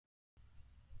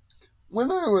When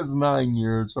I was 9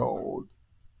 years old,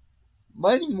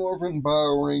 Mighty Morphin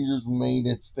Power Rangers made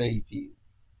its debut.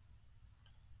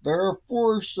 There are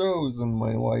four shows in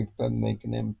my life that make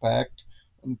an impact,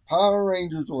 and Power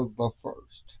Rangers was the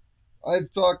first. I've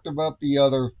talked about the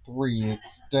other three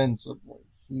extensively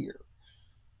here.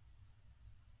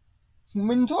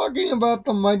 When talking about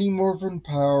the Mighty Morphin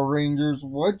Power Rangers,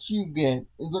 what you get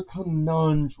is a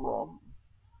conundrum.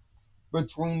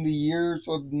 Between the years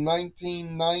of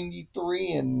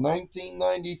 1993 and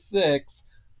 1996,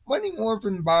 Mighty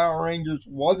Morphin Power Rangers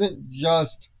wasn't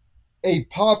just a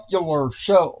popular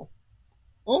show.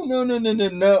 Oh, no, no, no, no,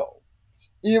 no.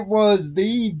 It was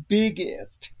the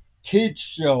biggest kids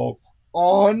show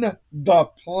on the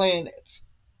planet.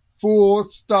 Full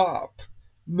stop.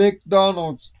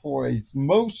 McDonald's toys,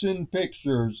 motion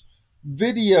pictures,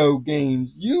 video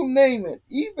games, you name it.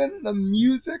 Even the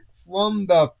music from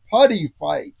the putty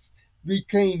fights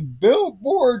became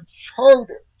Billboard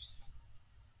charters.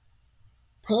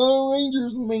 Power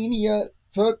Rangers Mania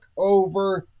took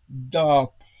over the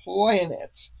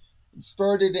planet. It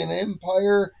started an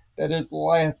empire that has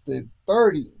lasted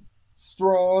 30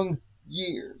 strong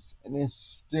years and is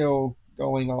still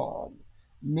going on.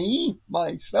 Me,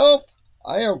 myself,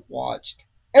 I have watched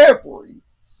every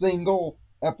single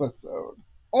episode.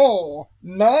 All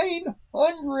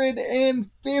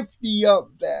 950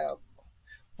 of them.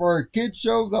 For a kid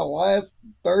show that lasts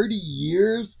 30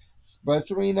 years,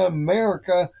 especially in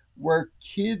America, where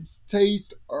kids'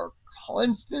 tastes are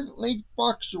constantly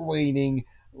fluctuating,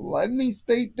 let me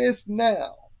state this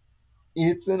now.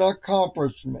 It's an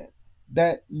accomplishment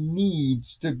that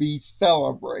needs to be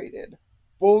celebrated.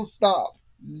 Full stop.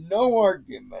 No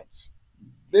arguments.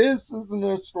 This is an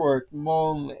historic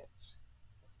moment.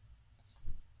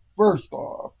 First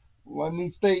off, let me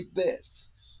state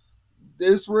this.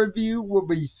 This review will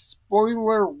be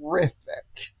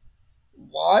spoilerific.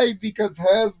 Why? Because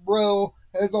Hasbro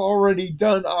has already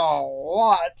done a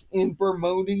lot in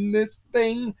promoting this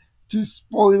thing to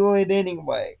spoil it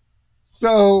anyway.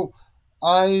 So,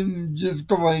 I'm just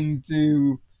going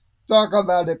to talk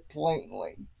about it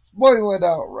plainly. Spoil it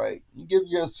outright and give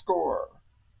you a score.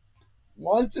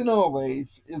 Once and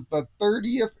Always is the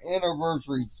 30th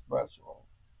anniversary special.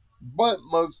 But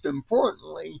most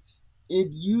importantly, it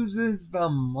uses the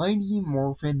Mighty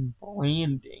Morphin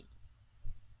branding.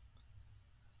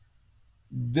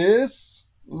 This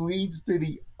leads to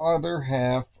the other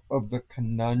half of the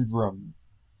conundrum.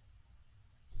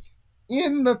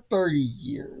 In the 30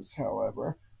 years,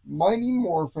 however, Mighty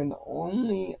Morphin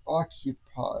only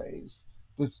occupies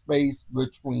the space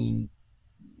between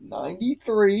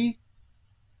 93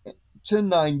 to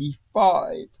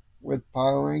 95, with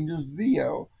Power Rangers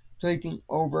Zeo taking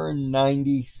over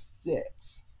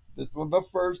 96. This was the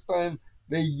first time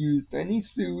they used any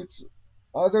suits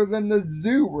other than the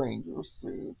Zoo Ranger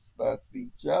suits. That's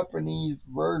the Japanese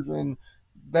version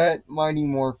that Mighty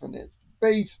Morphin is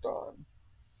based on.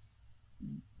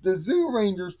 The Zoo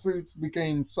Ranger suits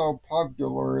became so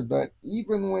popular that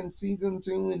even when Season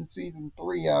 2 and Season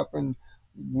 3 happened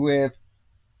with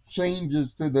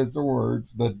changes to the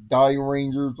Zords, the Die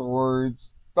Ranger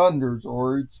Zords, Thunder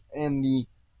Zords, and the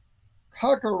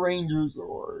Kaka Ranger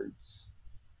Zords,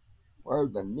 or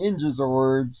the Ninja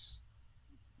Zords.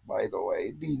 By the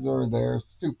way, these are their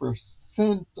Super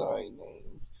Sentai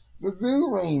names. The Zoo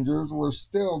Rangers were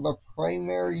still the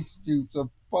primary suits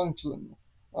of function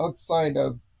outside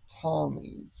of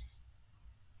Tommy's,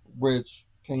 which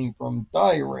came from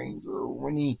Die Ranger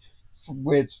when he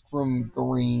switched from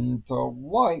green to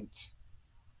white.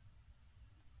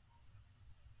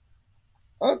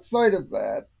 Outside of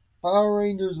that, Power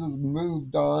Rangers has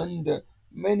moved on to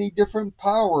many different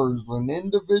powers and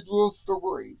individual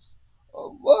stories. A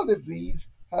lot of these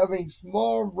having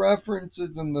small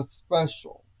references in the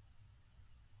special,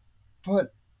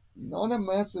 but not a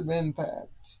massive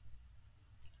impact.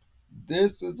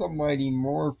 This is a Mighty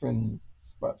Morphin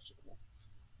special.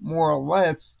 More or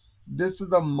less, this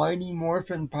is a Mighty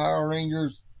Morphin Power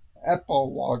Rangers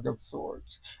epilogue of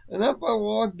sorts. An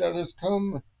epilogue that has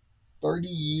come 30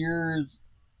 years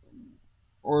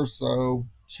or so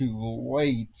too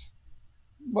late,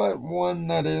 but one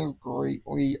that is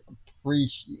greatly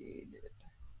appreciated.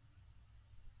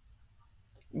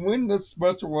 When the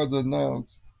special was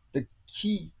announced, the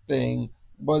key thing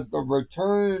was the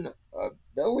return of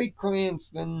Billy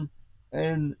Cranston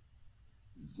and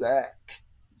Zach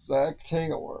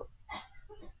Taylor,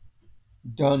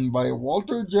 done by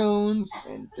Walter Jones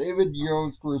and David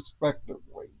Yost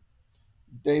respectively.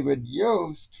 David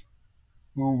Yost,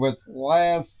 who was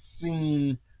last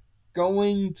seen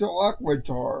going to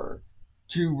Aquatar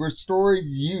to restore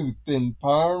his youth in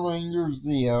Power Rangers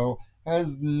Zeo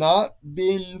has not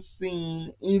been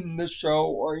seen in the show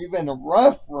or even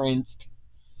referenced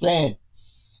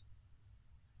since.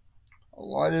 A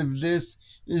lot of this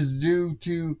is due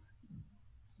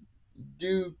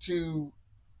to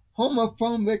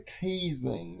homophobic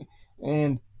hazing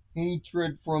and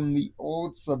hatred from the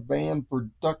old Saban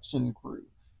production crew,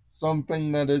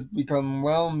 something that has become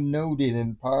well noted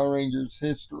in Power Rangers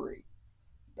history.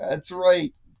 That's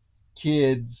right,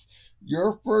 kids.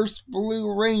 Your first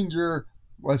Blue Ranger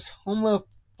was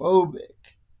homophobic.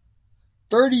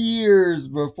 30 years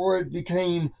before it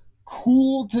became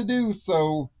cool to do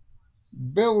so,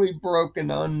 Billy broke an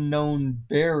unknown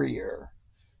barrier.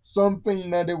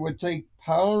 Something that it would take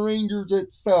Power Rangers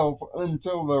itself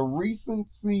until the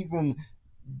recent season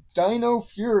Dino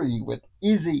Fury with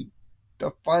Izzy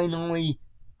to finally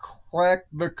crack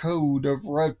the code of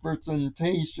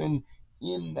representation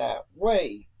in that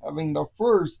way, having the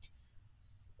first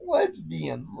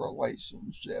lesbian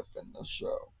relationship in the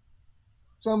show.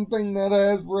 Something that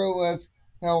Hasbro has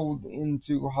held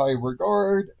into high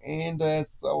regard and has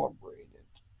celebrated.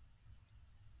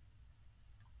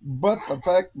 But the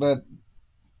fact that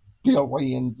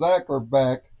Billy and Zach are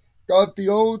back got the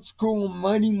old school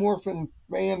Mighty Morphin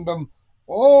fandom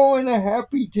all in a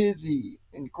happy tizzy,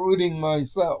 including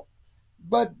myself.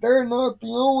 But they're not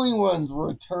the only ones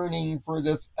returning for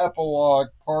this epilogue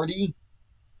party.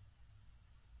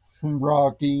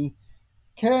 Rocky,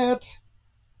 Cat,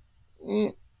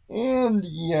 and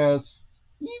yes,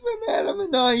 even Adam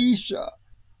and Aisha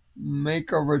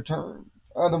make a return.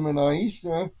 Adam and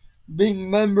Aisha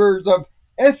being members of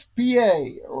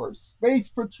SPA or Space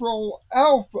Patrol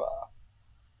Alpha,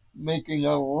 making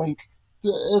a link to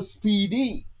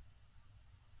SPD.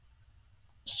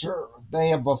 Sure, they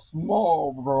have a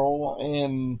small role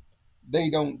and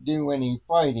they don't do any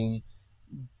fighting,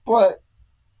 but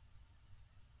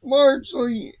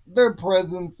largely their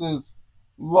presence is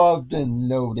loved and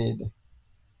noted.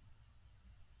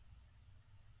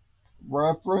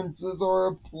 References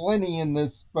are plenty in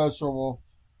this special,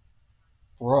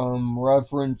 from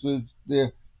references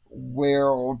to where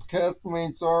old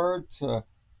castmates are, to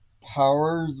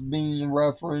powers being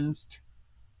referenced,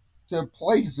 to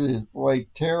places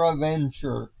like Terra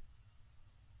Venture.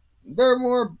 They're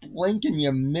more blink and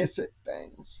you miss it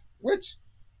things, which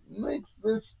makes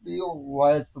this feel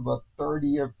less of a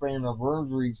 30th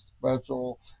anniversary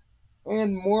special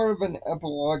and more of an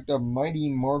epilogue to Mighty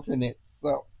Morphin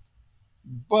itself.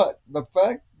 But the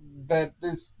fact that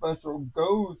this special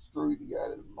goes through the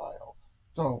added mile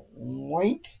to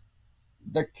link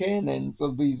the canons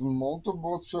of these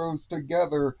multiple shows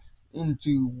together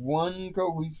into one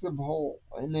cohesive whole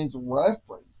and is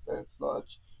referenced as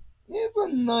such is a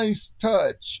nice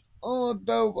touch.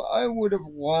 Although I would have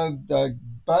loved a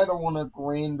battle on a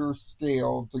grander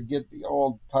scale to get the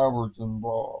old powers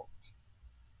involved.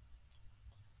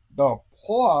 The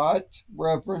plot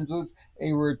references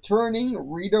a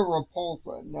returning Rita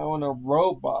Repulsa, now in a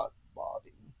robot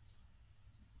body.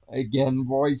 Again,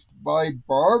 voiced by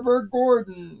Barbara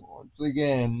Gordon, once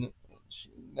again, she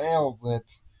nails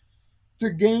it, to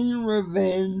gain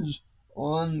revenge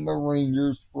on the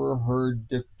Rangers for her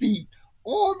defeat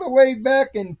all the way back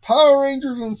in Power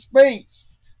Rangers in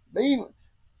Space. They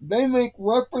make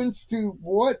reference to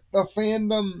what the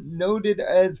fandom noted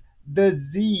as the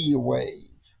Z Wave.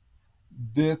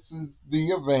 This is the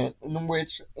event in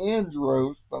which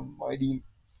Andros,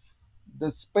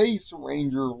 the Space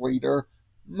Ranger leader,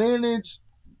 managed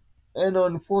and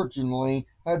unfortunately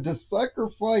had to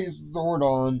sacrifice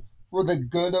Zordon for the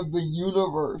good of the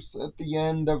universe at the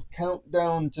end of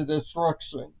Countdown to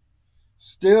Destruction.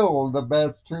 Still the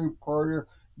best two-parter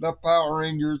the Power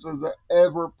Rangers has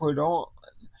ever put on.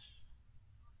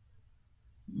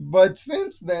 But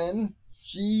since then,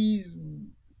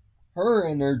 her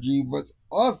energy was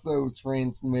also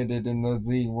transmitted in the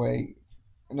Z-Wave.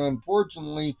 And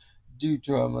unfortunately, due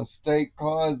to a mistake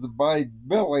caused by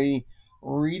Billy,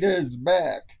 Rita is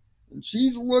back. And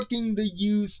she's looking to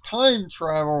use time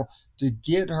travel to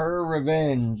get her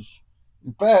revenge.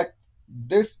 In fact,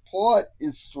 this plot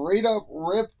is straight up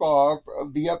ripped off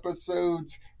of the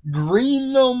episodes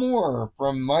Green No More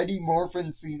from Mighty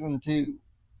Morphin Season 2.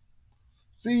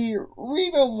 See,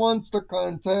 Rita wants to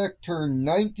contact her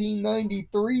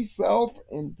 1993 self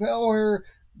and tell her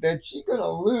that she's gonna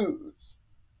lose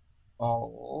a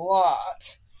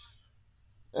lot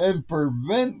and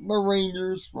prevent the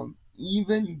Rangers from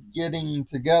even getting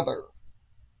together.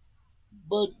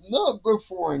 But not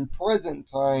before in present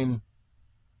time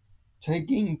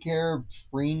taking care of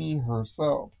Trini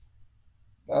herself.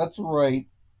 That's right,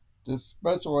 this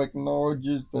special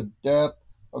acknowledges the death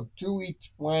of Tui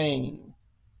Twang.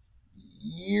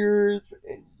 years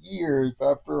and years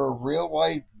after a real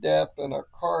life death in a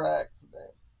car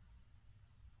accident.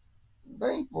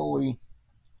 Thankfully,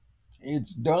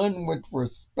 it's done with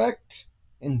respect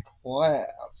and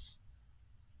class.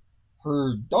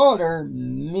 Her daughter,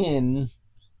 Min,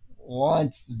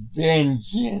 wants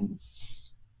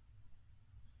vengeance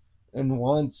and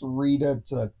wants Rita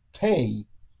to pay.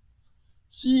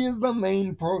 She is the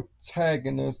main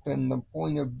protagonist and the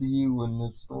point of view in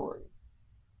this story.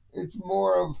 It's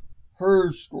more of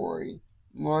her story,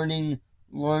 learning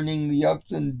the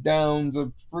ups and downs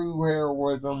of true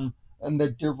heroism and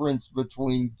the difference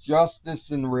between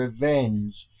justice and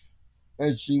revenge,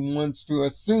 as she wants to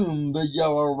assume the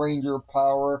Yellow Ranger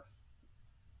power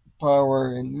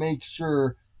and make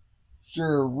sure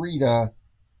Rita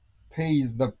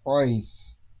pays the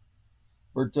price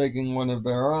for taking one of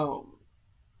their own.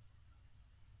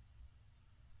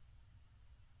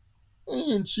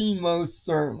 And she most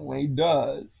certainly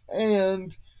does.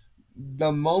 And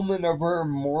the moment of her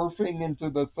morphing into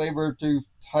the saber-toothed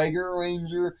Tiger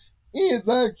Ranger is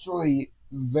actually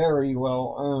very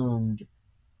well earned.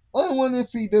 I want to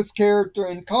see this character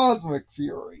in Cosmic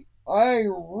Fury. I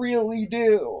really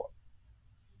do.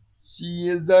 She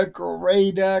is a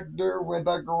great actor with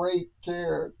a great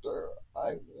character.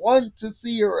 I want to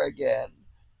see her again.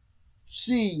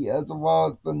 She, as well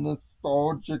as the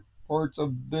nostalgic parts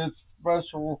of this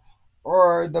special,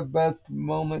 are the best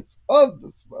moments of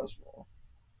the special.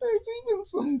 There's even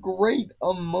some great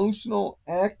emotional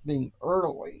acting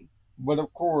early, but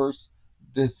of course,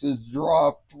 this is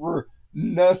dropped for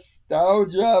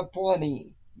nostalgia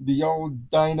plenty. The old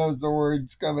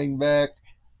dinosaurs coming back,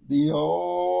 the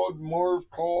old morph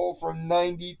call from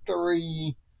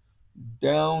 '93,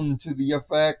 down to the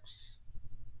effects,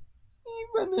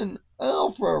 even an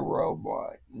alpha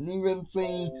robot, and even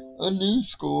seeing a new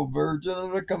school version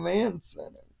of the command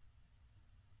center.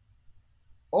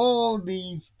 All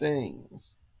these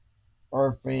things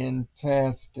are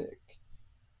fantastic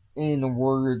and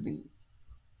worthy.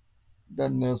 The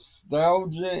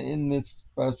nostalgia in this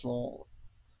special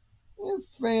is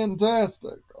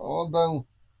fantastic, although,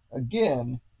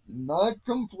 again, not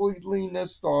completely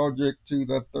nostalgic to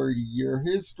the 30-year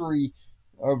history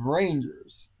of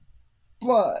Rangers.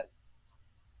 But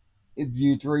if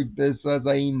you treat this as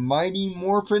a Mighty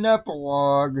Morphin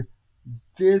epilogue,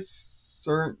 this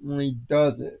certainly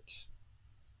does it.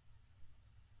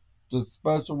 The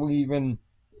special even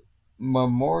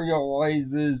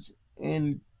memorializes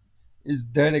and is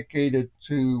dedicated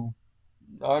to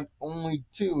not only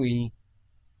Tui,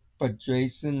 but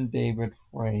Jason David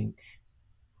Frank,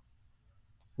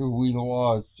 who we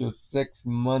lost just 6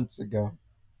 months ago,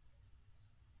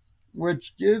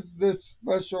 which gives this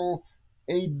special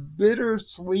a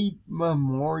bittersweet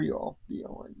memorial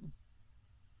feeling.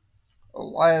 A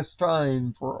last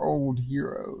time for old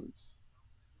heroes,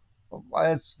 a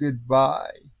last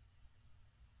goodbye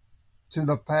to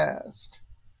the past.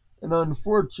 And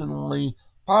unfortunately,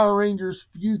 Power Rangers'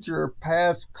 future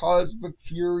past Cosmic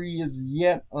Fury is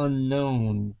yet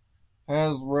unknown.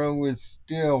 Hasbro is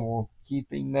still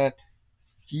keeping that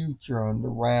future under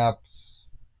wraps.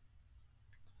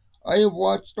 I have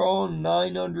watched all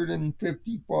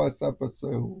 950 plus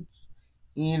episodes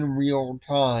in real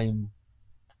time.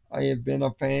 I have been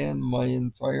a fan my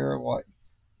entire life.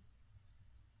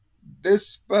 This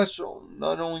special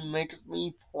not only makes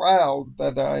me proud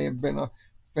that I have been a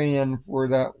fan for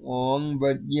that long,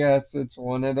 but yes, it's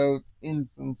one of those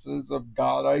instances of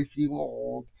God, I feel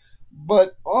old.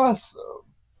 But also,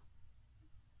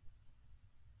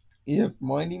 if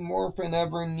Mighty Morphin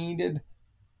ever needed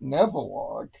an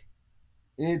epilogue,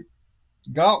 it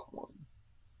got one.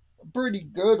 A pretty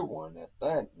good one at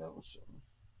that notion.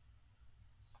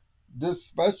 This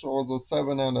special is a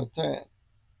 7 out of 10.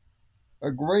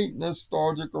 A great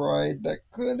nostalgic ride that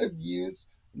could have used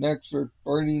an extra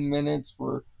 30 minutes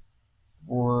for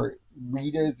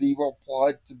Rita's evil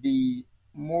plot to be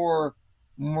more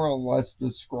or less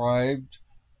described,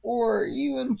 or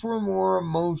even for more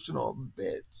emotional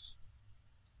bits.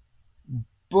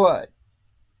 But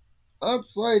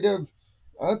outside of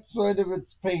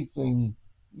its pacing,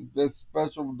 this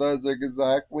special does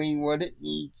exactly what it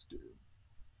needs to.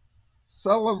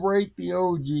 Celebrate the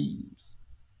OGs.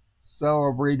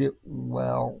 Celebrate it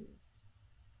well.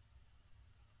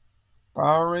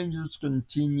 Power Rangers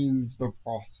continues to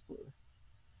prosper.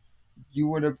 You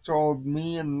would have told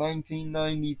me in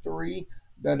 1993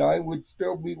 that I would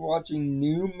still be watching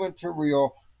new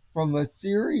material from a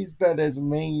series that has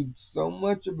made so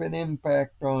much of an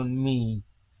impact on me,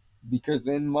 because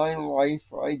in my life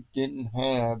I didn't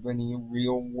have any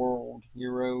real world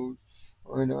heroes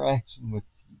or interaction with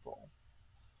people.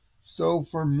 So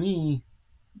for me,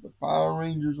 the Power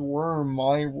Rangers were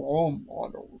my role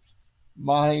models,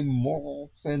 my moral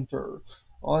center,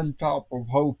 on top of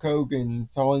Hulk Hogan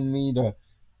telling me to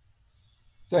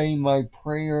say my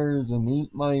prayers and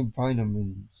eat my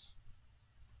vitamins.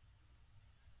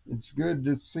 It's good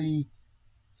to see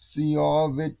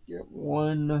all of it get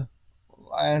one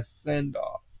last send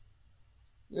off.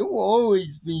 It will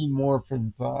always be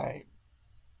morphin' time,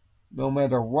 no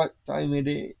matter what time it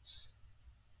is.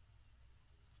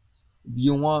 If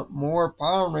you want more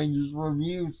Power Rangers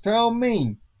reviews, tell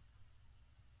me.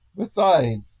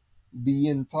 Besides, the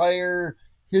entire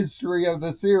history of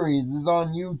the series is on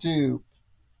YouTube,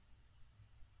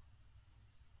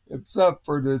 except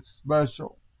for the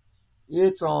special.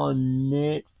 It's on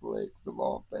Netflix, of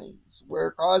all things,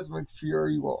 where Cosmic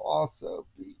Fury will also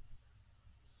be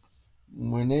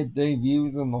when it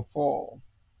debuts in the fall.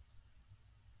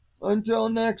 Until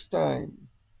next time,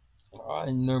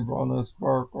 I'm Nirvana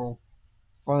Sparkle.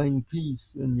 Find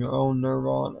peace in your own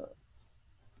nirvana,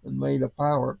 and may the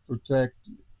power protect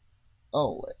you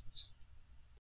always.